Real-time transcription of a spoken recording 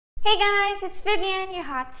Hey guys, it's Vivian, your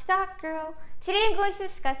hot stock girl. Today I'm going to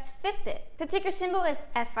discuss Fitbit. The ticker symbol is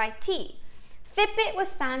FIT. Fitbit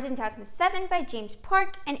was founded in 2007 by James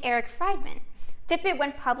Park and Eric Friedman. Fitbit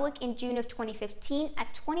went public in June of 2015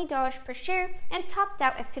 at $20 per share and topped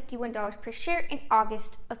out at $51 per share in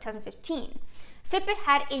August of 2015. Fitbit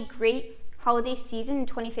had a great holiday season in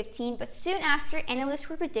 2015, but soon after, analysts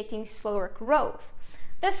were predicting slower growth.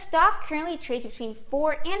 The stock currently trades between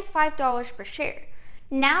 $4 and $5 per share.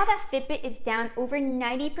 Now that Fitbit is down over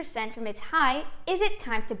 90% from its high, is it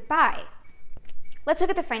time to buy? Let's look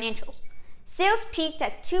at the financials. Sales peaked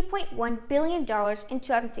at $2.1 billion in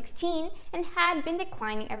 2016 and had been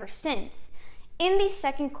declining ever since. In the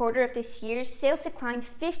second quarter of this year, sales declined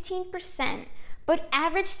 15%, but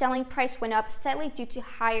average selling price went up slightly due to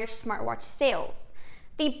higher smartwatch sales.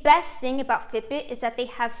 The best thing about Fitbit is that they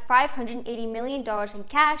have $580 million in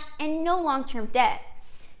cash and no long-term debt.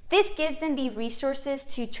 This gives them the resources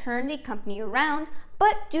to turn the company around,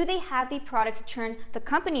 but do they have the product to turn the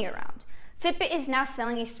company around? Fitbit is now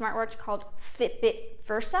selling a smartwatch called Fitbit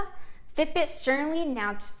Versa. Fitbit certainly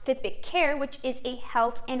announced Fitbit Care, which is a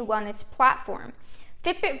health and wellness platform.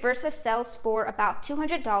 Fitbit Versa sells for about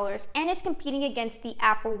 $200 and is competing against the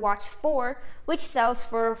Apple Watch 4, which sells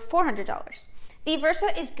for $400. The Versa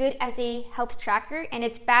is good as a health tracker and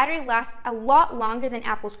its battery lasts a lot longer than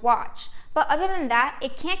Apple's watch, but other than that,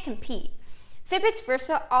 it can't compete. Fitbit's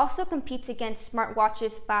Versa also competes against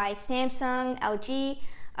smartwatches by Samsung, LG,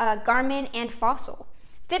 Garmin, and Fossil.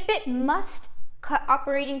 Fitbit must cut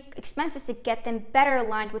operating expenses to get them better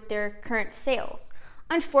aligned with their current sales.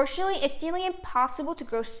 Unfortunately, it's nearly impossible to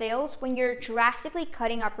grow sales when you're drastically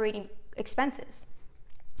cutting operating expenses.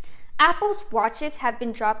 Apple's watches have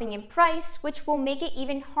been dropping in price, which will make it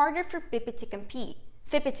even harder for Fitbit to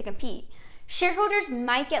compete. Shareholders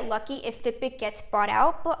might get lucky if Fitbit gets bought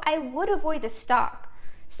out, but I would avoid the stock.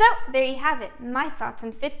 So there you have it, my thoughts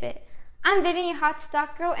on Fitbit. I'm Vivian, your hot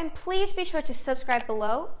stock girl, and please be sure to subscribe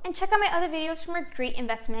below and check out my other videos for more great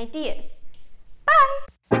investment ideas.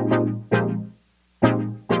 Bye!